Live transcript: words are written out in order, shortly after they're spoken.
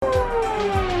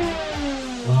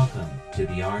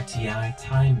RTI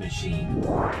Time Machine.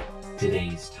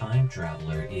 Today's time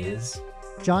traveler is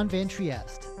John Van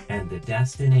Trieste. and the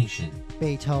destination.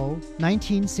 Beitou,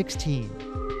 1916.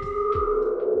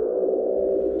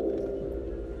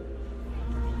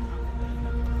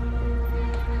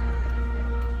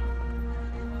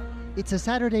 It's a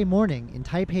Saturday morning in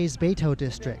Taipei's Beitou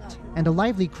district, and a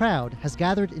lively crowd has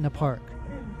gathered in a park.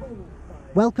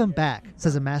 "Welcome back,"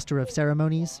 says a master of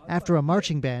ceremonies after a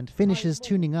marching band finishes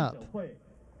tuning up.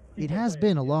 It has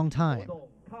been a long time.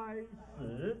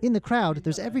 In the crowd,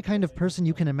 there's every kind of person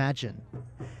you can imagine.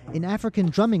 An African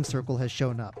drumming circle has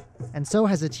shown up, and so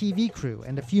has a TV crew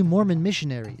and a few Mormon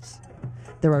missionaries.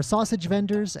 There are sausage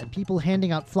vendors and people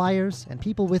handing out flyers and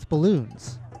people with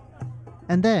balloons.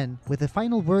 And then, with a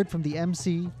final word from the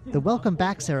MC, the welcome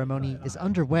back ceremony is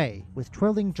underway with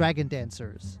twirling dragon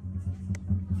dancers.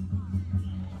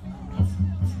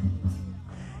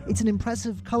 It's an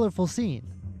impressive, colorful scene.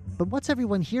 But what's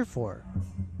everyone here for?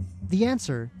 The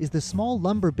answer is the small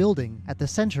lumber building at the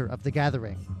center of the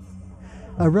gathering.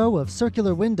 A row of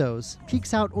circular windows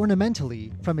peeks out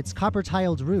ornamentally from its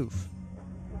copper-tiled roof.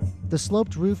 The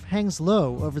sloped roof hangs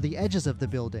low over the edges of the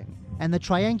building, and the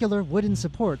triangular wooden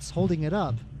supports holding it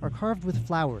up are carved with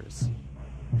flowers.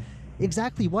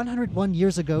 Exactly 101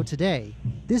 years ago today,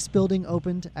 this building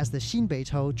opened as the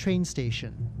Xinbeitou train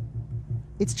station.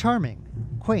 It's charming,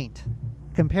 quaint,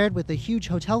 compared with the huge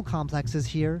hotel complexes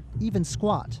here, even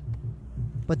squat.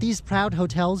 But these proud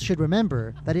hotels should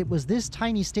remember that it was this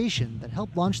tiny station that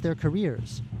helped launch their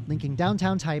careers, linking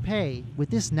downtown Taipei with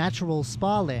this natural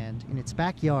spa land in its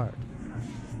backyard.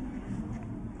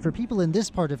 For people in this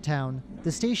part of town,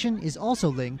 the station is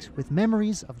also linked with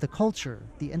memories of the culture,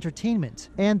 the entertainment,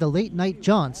 and the late-night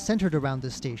jaunts centered around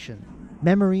this station.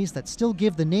 Memories that still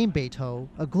give the name Beitou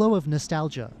a glow of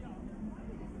nostalgia.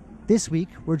 This week,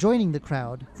 we're joining the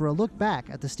crowd for a look back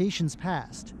at the station's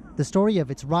past, the story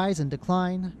of its rise and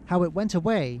decline, how it went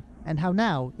away, and how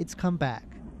now it's come back.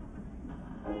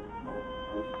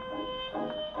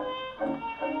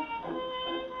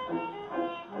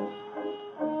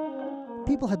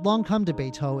 People had long come to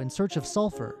Beitou in search of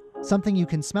sulfur, something you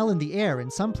can smell in the air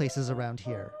in some places around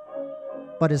here.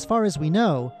 But as far as we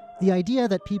know, the idea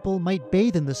that people might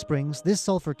bathe in the springs this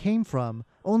sulfur came from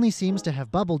only seems to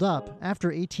have bubbled up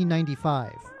after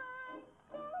 1895.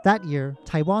 That year,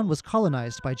 Taiwan was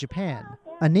colonized by Japan,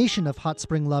 a nation of hot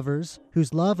spring lovers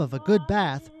whose love of a good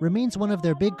bath remains one of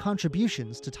their big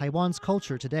contributions to Taiwan's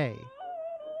culture today.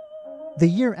 The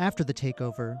year after the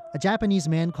takeover, a Japanese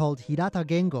man called Hirata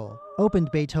Gengo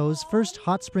opened Beitou's first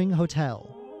hot spring hotel.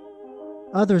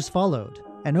 Others followed,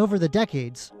 and over the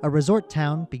decades, a resort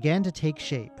town began to take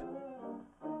shape.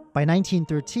 By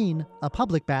 1913, a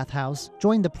public bathhouse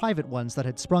joined the private ones that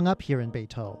had sprung up here in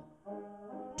Beitou.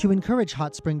 To encourage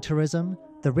hot spring tourism,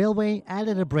 the railway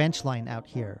added a branch line out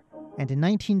here, and in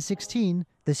 1916,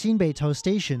 the Xinbeitou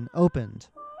station opened.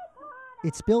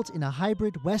 It's built in a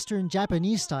hybrid Western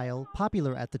Japanese style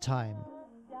popular at the time.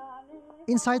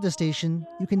 Inside the station,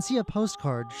 you can see a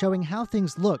postcard showing how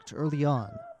things looked early on.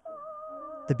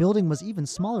 The building was even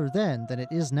smaller then than it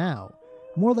is now,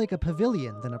 more like a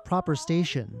pavilion than a proper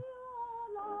station.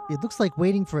 It looks like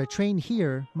waiting for a train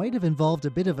here might have involved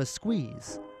a bit of a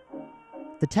squeeze.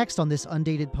 The text on this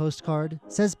undated postcard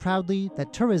says proudly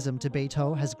that tourism to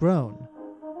Beitou has grown,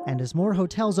 and as more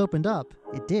hotels opened up,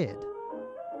 it did.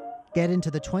 Get into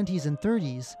the 20s and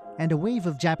 30s, and a wave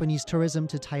of Japanese tourism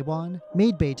to Taiwan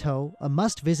made Beitou a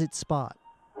must-visit spot.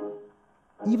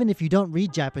 Even if you don't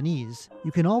read Japanese,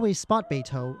 you can always spot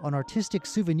Beitou on artistic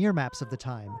souvenir maps of the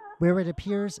time, where it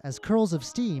appears as curls of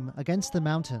steam against the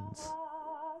mountains.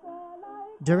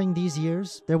 During these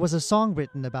years, there was a song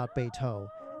written about Beitou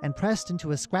and pressed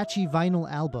into a scratchy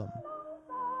vinyl album.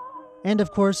 And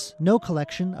of course, no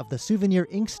collection of the souvenir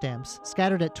ink stamps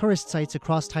scattered at tourist sites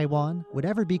across Taiwan would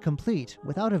ever be complete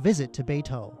without a visit to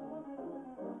Beitou.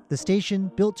 The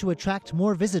station, built to attract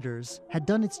more visitors, had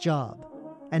done its job,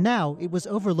 and now it was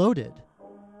overloaded.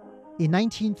 In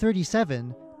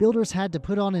 1937, builders had to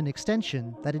put on an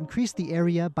extension that increased the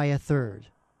area by a third.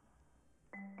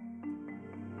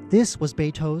 This was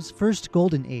Beitou's first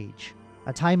golden age,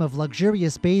 a time of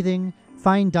luxurious bathing,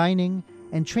 fine dining,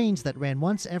 and trains that ran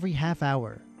once every half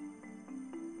hour.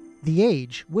 The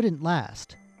age wouldn't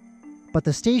last, but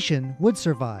the station would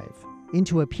survive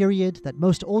into a period that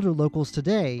most older locals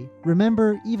today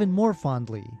remember even more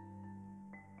fondly.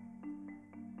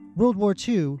 World War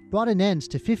II brought an end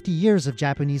to 50 years of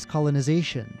Japanese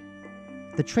colonization.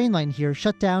 The train line here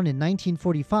shut down in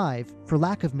 1945 for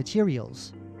lack of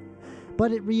materials,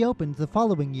 but it reopened the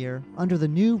following year under the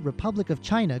new Republic of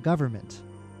China government.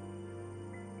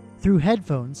 Through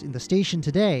headphones in the station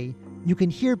today, you can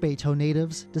hear Beitou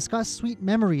natives discuss sweet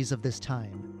memories of this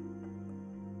time.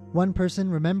 One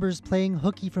person remembers playing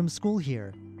hooky from school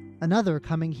here, another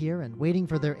coming here and waiting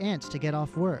for their aunt to get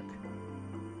off work.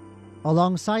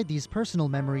 Alongside these personal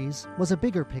memories was a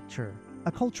bigger picture,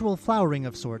 a cultural flowering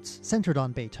of sorts centered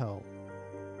on Beitou.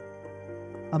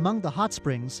 Among the hot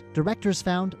springs, directors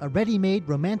found a ready-made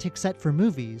romantic set for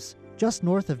movies just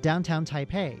north of downtown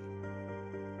Taipei.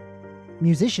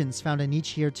 Musicians found a niche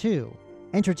here too,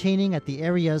 entertaining at the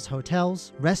area's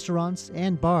hotels, restaurants,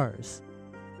 and bars.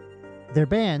 Their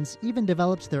bands even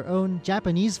developed their own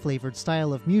Japanese-flavored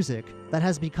style of music that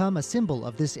has become a symbol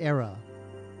of this era.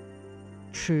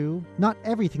 True, not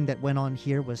everything that went on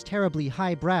here was terribly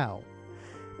highbrow.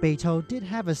 Beitou did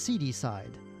have a seedy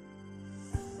side.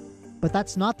 But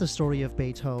that's not the story of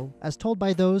Beitou as told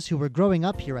by those who were growing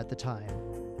up here at the time.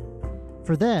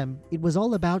 For them, it was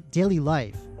all about daily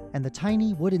life and the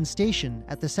tiny wooden station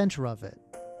at the center of it.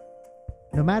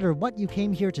 No matter what you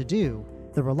came here to do,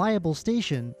 the reliable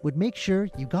station would make sure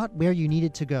you got where you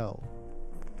needed to go.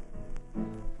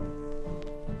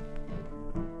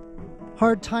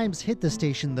 Hard times hit the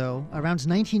station, though, around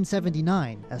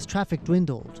 1979 as traffic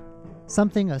dwindled.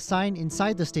 Something a sign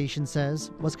inside the station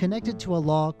says was connected to a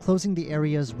law closing the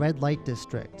area's red light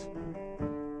district.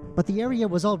 But the area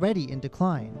was already in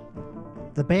decline.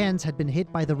 The bands had been hit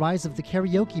by the rise of the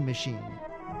karaoke machine,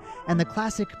 and the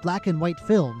classic black and white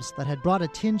films that had brought a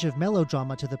tinge of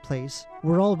melodrama to the place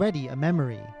were already a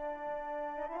memory.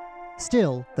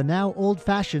 Still, the now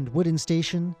old-fashioned wooden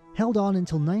station held on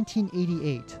until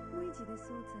 1988.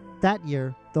 That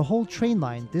year, the whole train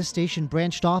line this station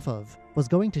branched off of was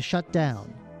going to shut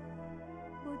down.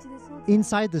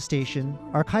 Inside the station,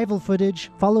 archival footage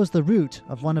follows the route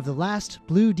of one of the last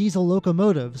blue diesel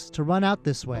locomotives to run out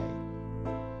this way.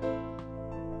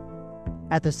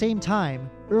 At the same time,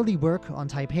 early work on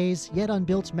Taipei's yet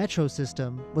unbuilt metro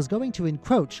system was going to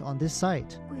encroach on this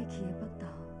site.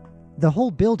 The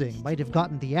whole building might have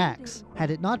gotten the axe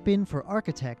had it not been for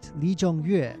architect Li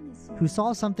Zhongyue, who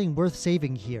saw something worth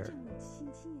saving here.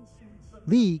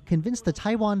 Li convinced the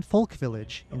Taiwan Folk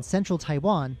Village in central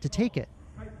Taiwan to take it.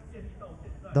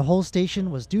 The whole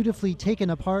station was dutifully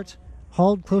taken apart,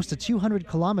 hauled close to 200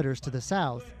 kilometers to the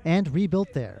south, and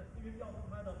rebuilt there.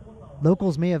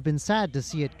 Locals may have been sad to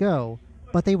see it go,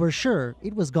 but they were sure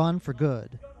it was gone for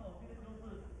good.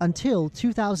 Until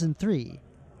 2003,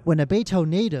 when a Beitou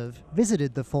native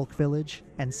visited the folk village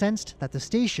and sensed that the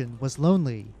station was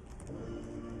lonely.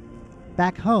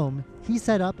 Back home, he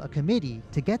set up a committee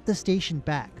to get the station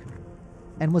back,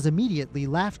 and was immediately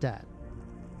laughed at.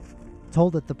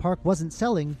 Told that the park wasn't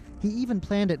selling, he even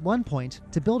planned at one point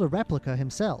to build a replica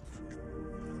himself.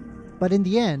 But in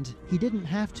the end, he didn't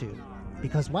have to,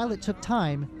 because while it took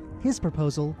time, his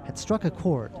proposal had struck a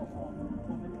chord.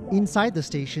 Inside the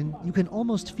station, you can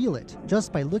almost feel it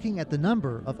just by looking at the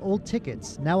number of old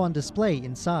tickets now on display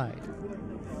inside.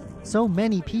 So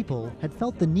many people had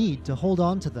felt the need to hold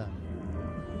on to them.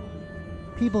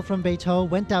 People from Beitou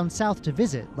went down south to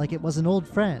visit like it was an old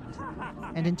friend,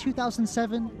 and in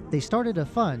 2007, they started a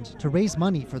fund to raise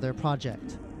money for their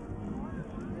project.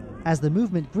 As the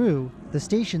movement grew, the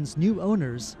station's new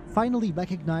owners finally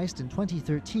recognized in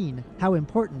 2013 how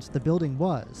important the building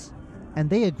was, and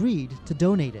they agreed to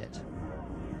donate it.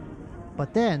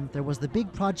 But then there was the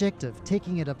big project of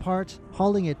taking it apart,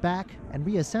 hauling it back, and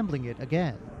reassembling it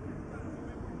again.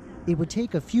 It would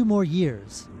take a few more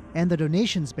years, and the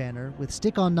donations banner with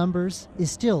stick-on numbers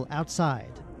is still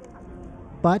outside.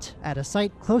 But at a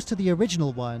site close to the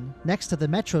original one, next to the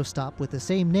metro stop with the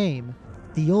same name,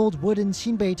 the old wooden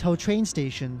Xinbeitou train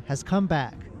station has come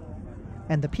back,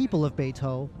 and the people of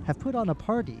Beitou have put on a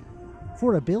party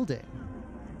for a building.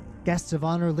 Guests of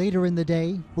honor later in the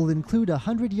day will include a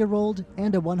 100-year-old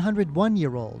and a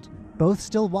 101-year-old, both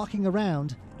still walking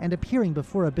around and appearing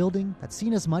before a building that's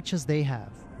seen as much as they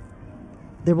have.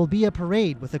 There will be a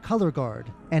parade with a color guard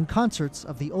and concerts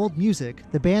of the old music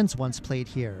the bands once played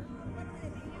here.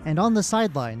 And on the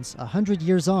sidelines, 100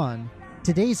 years on,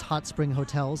 today's hot spring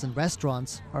hotels and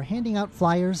restaurants are handing out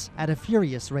flyers at a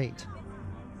furious rate.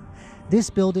 This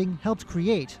building helped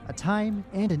create a time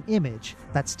and an image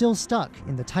that's still stuck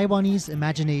in the Taiwanese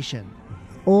imagination,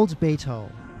 Old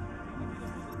Beitou.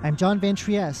 I'm John Van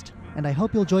Trieste, and I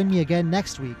hope you'll join me again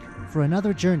next week for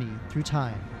another journey through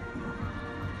time.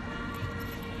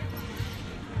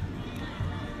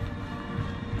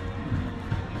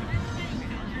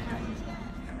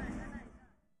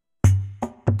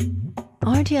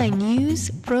 RTI News,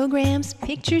 programs,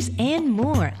 pictures, and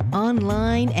more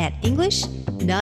online at English.com.